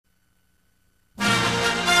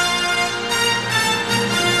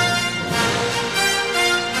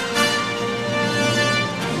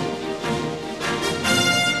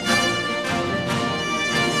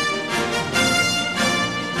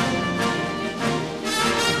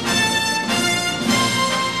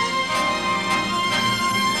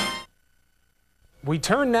We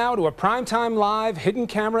turn now to a primetime live hidden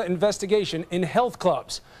camera investigation in health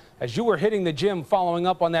clubs. As you were hitting the gym following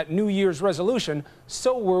up on that New Year's resolution,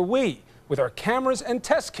 so were we, with our cameras and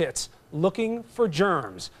test kits looking for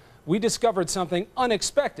germs. We discovered something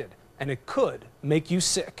unexpected, and it could make you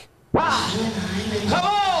sick. Come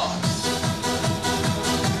on!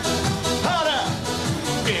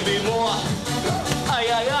 Harder! Give me more! Aye,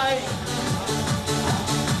 aye, aye!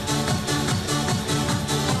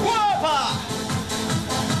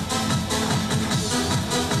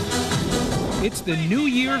 It's the New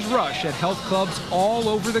Year's rush at health clubs all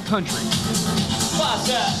over the country.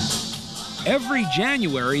 Every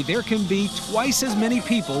January, there can be twice as many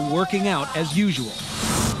people working out as usual.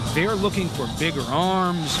 They're looking for bigger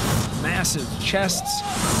arms, massive chests,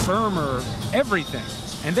 firmer everything.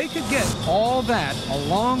 And they could get all that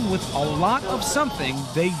along with a lot of something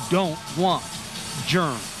they don't want: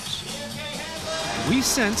 germs. We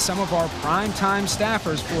sent some of our primetime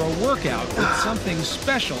staffers for a workout with something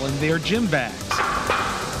special in their gym bags: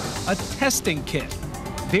 a testing kit.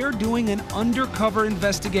 They're doing an undercover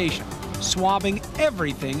investigation, swabbing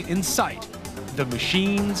everything in sight: the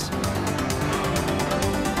machines,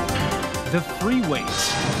 the free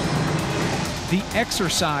weights, the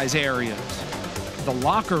exercise areas, the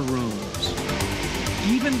locker rooms,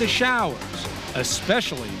 even the showers,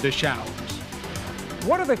 especially the showers.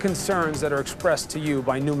 What are the concerns that are expressed to you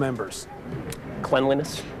by new members?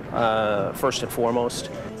 Cleanliness, first and foremost.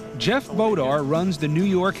 Jeff Bodar runs the New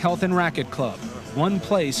York Health and Racket Club, one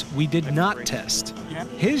place we did not test.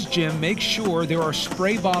 His gym makes sure there are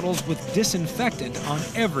spray bottles with disinfectant on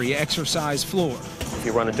every exercise floor. If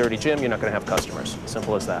you run a dirty gym, you're not going to have customers.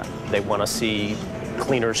 Simple as that. They want to see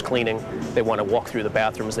cleaners cleaning. They want to walk through the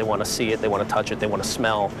bathrooms. They want to see it. They want to touch it. They want to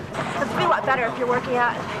smell. It's a lot better if you're working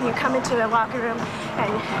out and you come into the locker room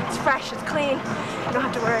and it's fresh, it's clean. You don't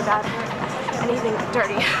have to worry about anything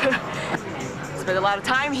dirty. Spend a lot of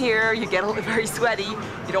time here. You get very sweaty.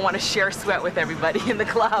 You don't want to share sweat with everybody in the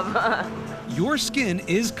club. Your skin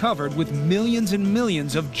is covered with millions and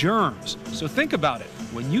millions of germs. So think about it.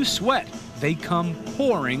 When you sweat, they come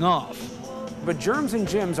pouring off. But germs in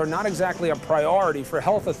gyms are not exactly a priority for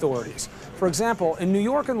health authorities. For example, in New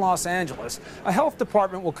York and Los Angeles, a health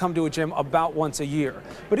department will come to a gym about once a year.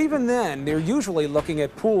 But even then, they're usually looking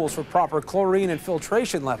at pools for proper chlorine and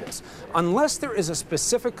filtration levels. Unless there is a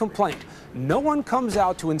specific complaint, no one comes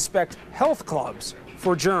out to inspect health clubs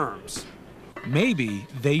for germs. Maybe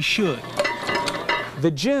they should.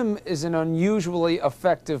 The gym is an unusually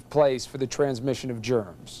effective place for the transmission of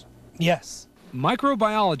germs. Yes.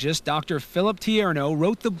 Microbiologist Dr. Philip Tierno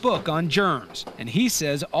wrote the book on germs, and he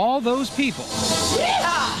says all those people,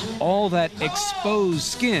 all that exposed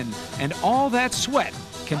skin, and all that sweat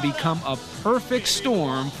can become a perfect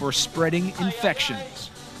storm for spreading infections.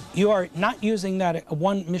 You are not using that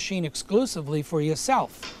one machine exclusively for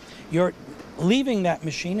yourself. You're leaving that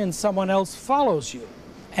machine and someone else follows you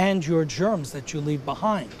and your germs that you leave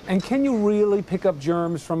behind. And can you really pick up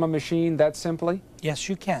germs from a machine that simply? Yes,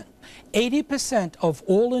 you can. 80% of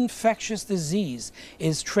all infectious disease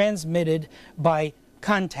is transmitted by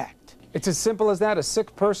contact. It's as simple as that. A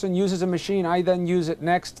sick person uses a machine, I then use it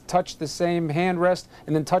next, touch the same hand rest,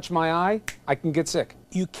 and then touch my eye, I can get sick.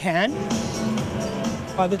 You can.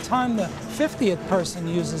 By the time the 50th person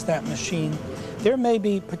uses that machine, there may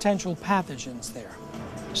be potential pathogens there.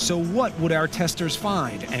 So what would our testers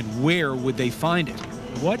find, and where would they find it?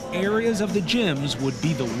 What areas of the gyms would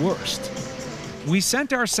be the worst? We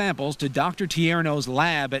sent our samples to Dr. Tierno's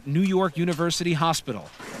lab at New York University Hospital.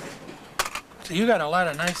 So you got a lot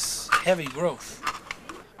of nice, heavy growth.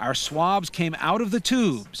 Our swabs came out of the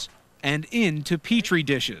tubes and into Petri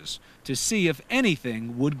dishes to see if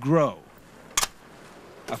anything would grow.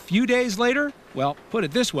 A few days later, well, put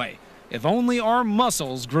it this way, if only our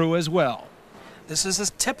muscles grew as well. This is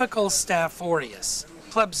a typical Staph aureus,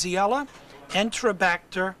 Klebsiella,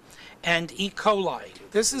 Enterobacter, and E. coli.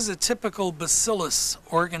 This is a typical bacillus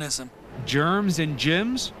organism. Germs in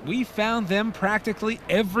gyms? We found them practically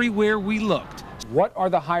everywhere we looked. What are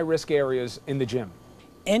the high-risk areas in the gym?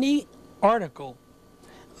 Any article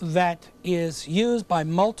that is used by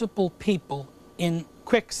multiple people in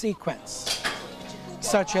quick sequence,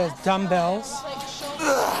 such as dumbbells,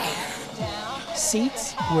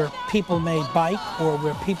 seats where people may bike or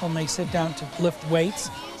where people may sit down to lift weights.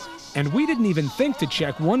 And we didn't even think to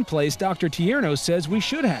check one place Dr. Tierno says we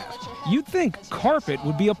should have. You'd think carpet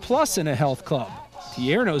would be a plus in a health club.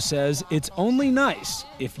 Tierno says it's only nice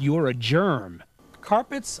if you're a germ.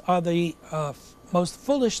 Carpets are the most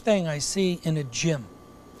foolish thing I see in a gym.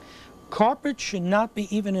 Carpet should not be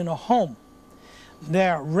even in a home.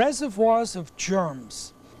 They're reservoirs of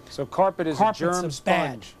germs. So carpet is a germ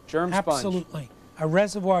sponge. Germ sponge. Absolutely. A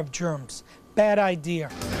reservoir of germs. Bad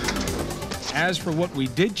idea. As for what we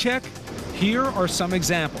did check, here are some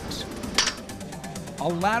examples. A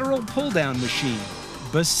lateral pull-down machine.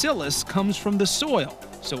 Bacillus comes from the soil,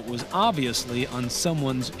 so it was obviously on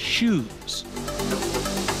someone's shoes.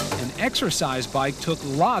 An exercise bike took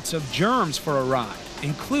lots of germs for a ride,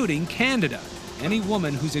 including Candida. Any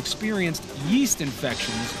woman who's experienced yeast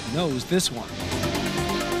infections knows this one.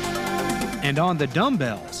 And on the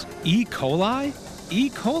dumbbells, E. coli? E.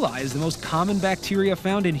 coli is the most common bacteria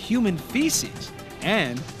found in human feces,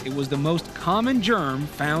 and it was the most common germ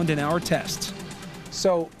found in our tests.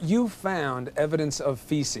 So you found evidence of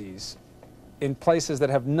feces in places that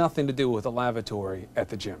have nothing to do with the lavatory at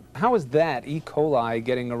the gym. How is that E. coli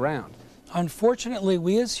getting around? Unfortunately,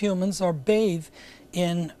 we as humans are bathed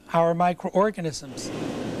in our microorganisms.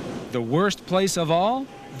 The worst place of all?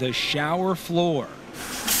 The shower floor.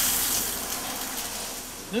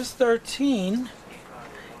 This 13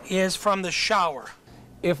 is from the shower.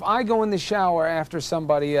 If I go in the shower after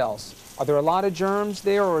somebody else, are there a lot of germs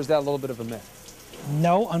there, or is that a little bit of a myth?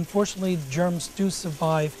 No, unfortunately, germs do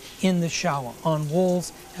survive in the shower, on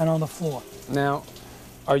walls and on the floor. Now,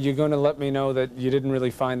 are you going to let me know that you didn't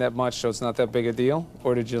really find that much, so it's not that big a deal?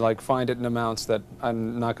 Or did you, like, find it in amounts that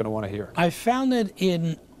I'm not going to want to hear? I found it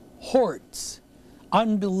in hordes,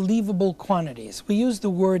 unbelievable quantities. We use the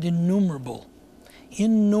word innumerable.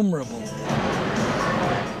 Innumerable.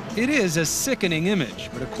 It is a sickening image,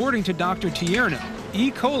 but according to Dr. Tierno,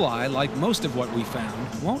 E. coli, like most of what we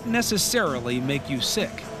found, won't necessarily make you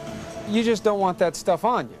sick. You just don't want that stuff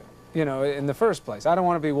on you, in the first place. I don't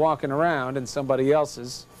want to be walking around in somebody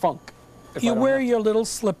else's funk. You wear your little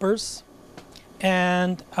slippers,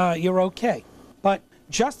 and you're okay. But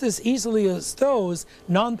just as easily as those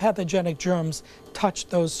non-pathogenic germs touch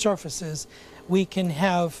those surfaces, we can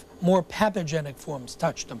have more pathogenic forms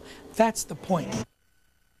touch them. That's the point.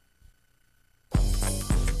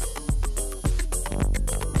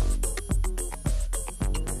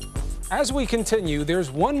 As we continue,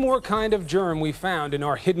 there's one more kind of germ we found in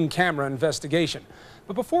our hidden camera investigation.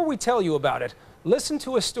 But before we tell you about it, listen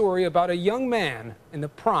to a story about a young man in the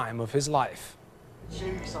prime of his life.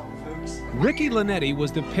 Ricky Linetti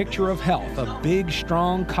was the picture of health, a big,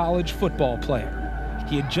 strong college football player.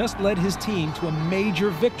 He had just led his team to a major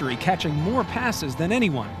victory, catching more passes than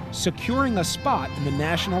anyone, securing a spot in the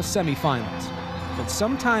national semifinals. But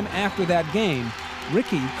sometime after that game,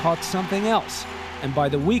 Ricky caught something else. And by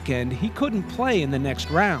the weekend, he couldn't play in the next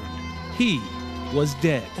round. He was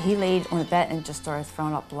dead. He laid on the bed and just started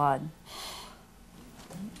throwing up blood.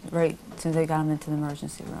 Right as soon as they got him into the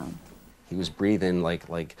emergency room. He was breathing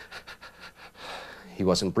like he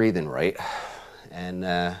wasn't breathing right. And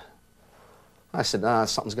I said,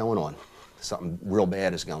 something's going on. Something real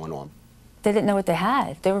bad is going on. They didn't know what they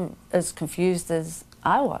had. They were as confused as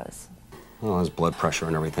I was. Well, his blood pressure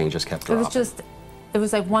and everything just kept dropping. It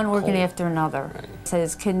was like one organ after another. Right. So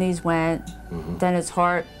his kidneys went, then his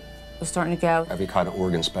heart was starting to go. Every kind of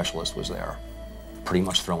organ specialist was there, pretty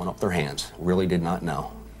much throwing up their hands. Really did not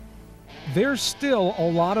know. There's still a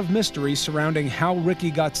lot of mystery surrounding how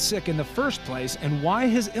Ricky got sick in the first place and why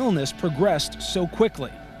his illness progressed so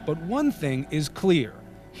quickly. But one thing is clear.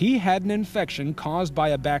 He had an infection caused by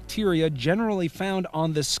a bacteria generally found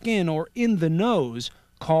on the skin or in the nose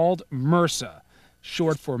called MRSA,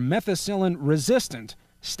 short for methicillin-resistant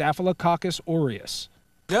Staphylococcus aureus.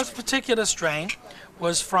 This particular strain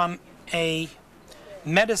was from a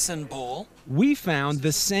medicine ball. We found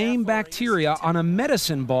the same bacteria on a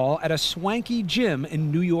medicine ball at a swanky gym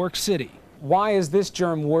in New York City. Why is this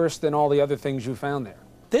germ worse than all the other things you found there?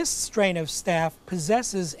 This strain of staph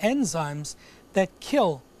possesses enzymes that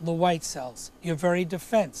kill the white cells, your very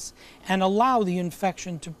defense, and allow the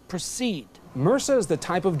infection to proceed. MRSA is the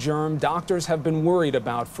type of germ doctors have been worried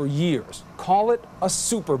about for years. Call it a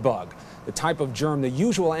superbug, the type of germ the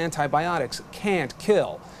usual antibiotics can't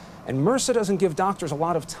kill. And MRSA doesn't give doctors a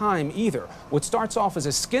lot of time either. What starts off as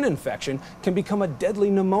a skin infection can become a deadly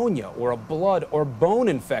pneumonia or a blood or bone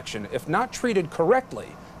infection if not treated correctly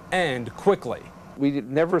and quickly. We've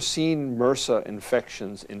never seen MRSA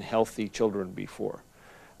infections in healthy children before.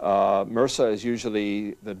 MRSA is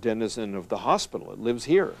usually the denizen of the hospital. It lives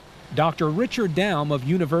here. Dr. Richard Daum of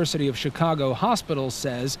University of Chicago Hospital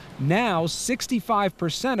says now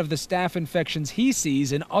 65% of the staph infections he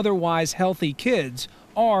sees in otherwise healthy kids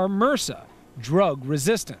are MRSA, drug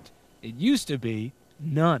resistant. It used to be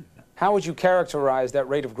none. How would you characterize that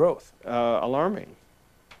rate of growth? Alarming,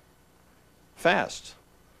 fast,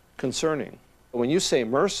 concerning. When you say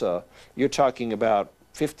MRSA, you're talking about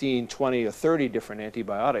 15, 20, or 30 different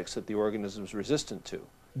antibiotics that the organism is resistant to.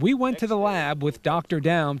 We went to the lab with Dr.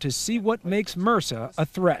 Daum to see what makes MRSA a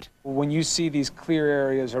threat. When you see these clear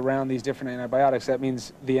areas around these different antibiotics, that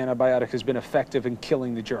means the antibiotic has been effective in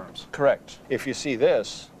killing the germs. Correct. If you see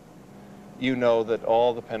this, you know that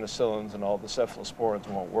all the penicillins and all the cephalosporins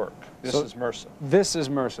won't work. This is MRSA. This is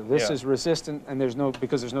MRSA. This is resistant, and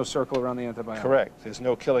because there's no circle around the antibiotic. Correct. There's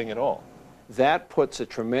no killing at all. That puts a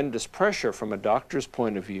tremendous pressure from a doctor's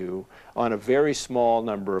point of view on a very small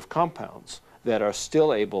number of compounds that are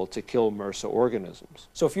still able to kill MRSA organisms.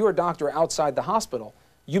 So if you're a doctor outside the hospital,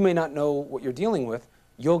 you may not know what you're dealing with.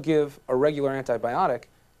 You'll give a regular antibiotic,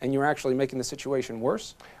 and you're actually making the situation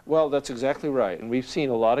worse? Well, that's exactly right. And we've seen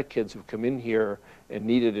a lot of kids who've come in here and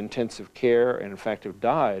needed intensive care and in fact have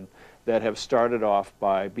died that have started off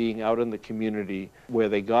by being out in the community where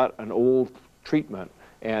they got an old treatment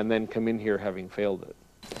and then come in here having failed it.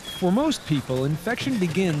 For most people, infection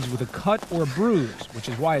begins with a cut or bruise, which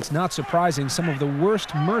is why it's not surprising some of the worst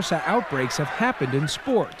MRSA outbreaks have happened in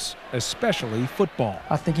sports, especially football.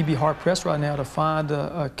 I think you'd be hard-pressed right now to find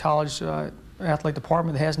a college athletic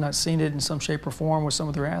department that has not seen it in some shape or form with some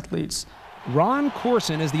of their athletes. Ron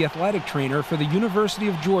Corson is the athletic trainer for the University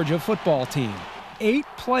of Georgia football team. 8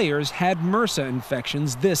 players had MRSA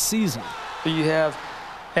infections this season. You have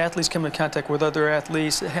athletes come in contact with other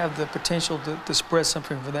athletes that have the potential to spread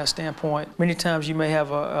something from that standpoint. Many times you may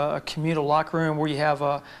have a communal locker room where you have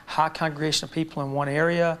a high congregation of people in one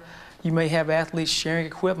area. You may have athletes sharing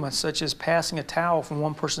equipment, such as passing a towel from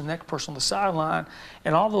one person to the next person on the sideline,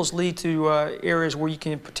 and all those lead to areas where you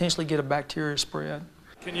can potentially get a bacteria spread.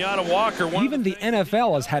 Kenyatta Walker. Even the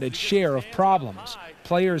NFL has had its share of problems.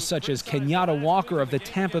 Players such as Kenyatta Walker of the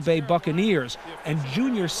Tampa Bay Buccaneers and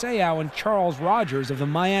Junior Seau and Charles Rogers of the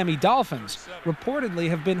Miami Dolphins reportedly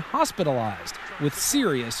have been hospitalized with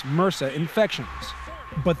serious MRSA infections.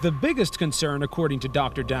 But the biggest concern, according to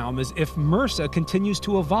Dr. Daum, is if MRSA continues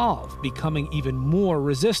to evolve, becoming even more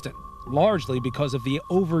resistant, largely because of the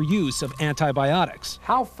overuse of antibiotics.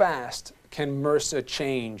 How fast can MRSA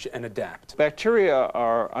change and adapt? Bacteria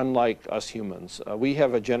are unlike us humans. We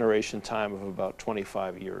have a generation time of about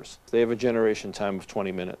 25 years. They have a generation time of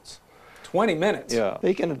 20 minutes. 20 minutes? Yeah,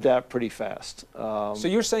 they can adapt pretty fast. So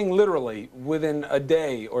you're saying literally within a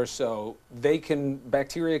day or so,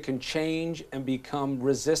 bacteria can change and become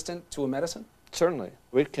resistant to a medicine? Certainly.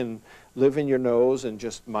 It can live in your nose and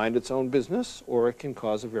just mind its own business, or it can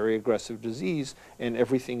cause a very aggressive disease and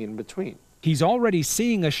everything in between. He's already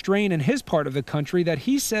seeing a strain in his part of the country that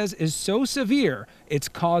he says is so severe it's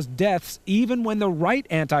caused deaths even when the right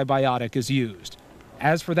antibiotic is used.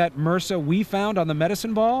 As for that MRSA we found on the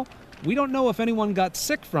medicine ball, we don't know if anyone got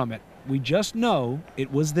sick from it. We just know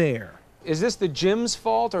it was there. Is this the gym's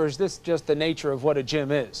fault, or is this just the nature of what a gym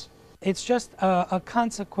is? It's just a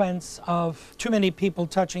consequence of too many people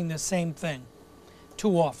touching the same thing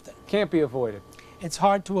too often. Can't be avoided. It's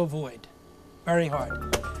hard to avoid. Very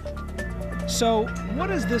hard. So, what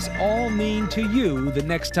does this all mean to you the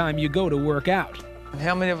next time you go to work out?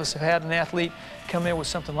 How many of us have had an athlete come in with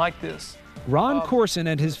something like this? Ron Corson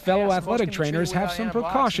and his fellow athletic trainers have some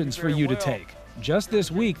precautions for you to take. Just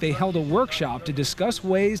this week, they held a workshop to discuss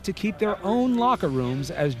ways to keep their own locker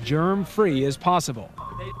rooms as germ-free as possible.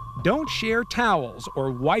 Don't share towels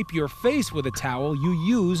or wipe your face with a towel you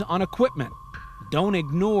use on equipment. Don't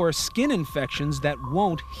ignore skin infections that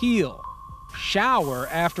won't heal. Shower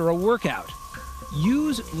after a workout.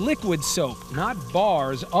 Use liquid soap, not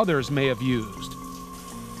bars others may have used.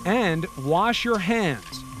 And wash your hands,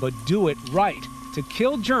 but do it right. To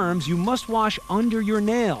kill germs, you must wash under your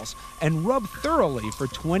nails and rub thoroughly for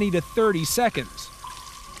 20 to 30 seconds.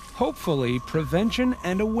 Hopefully, prevention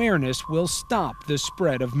and awareness will stop the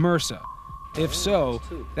spread of MRSA. If so,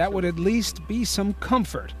 that would at least be some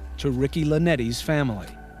comfort to Ricky Linetti's family.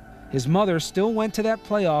 His mother still went to that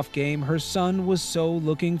playoff game her son was so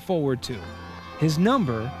looking forward to. His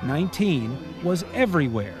number, 19, was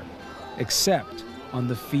everywhere, except on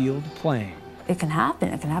the field playing. It can happen.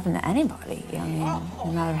 It can happen to anybody. I mean,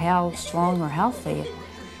 no matter how strong or healthy.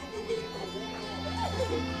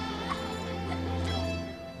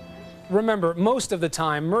 Remember, most of the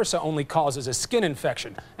time, MRSA only causes a skin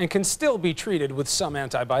infection and can still be treated with some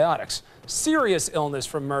antibiotics. Serious illness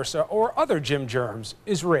from MRSA or other gym germs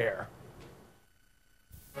is rare.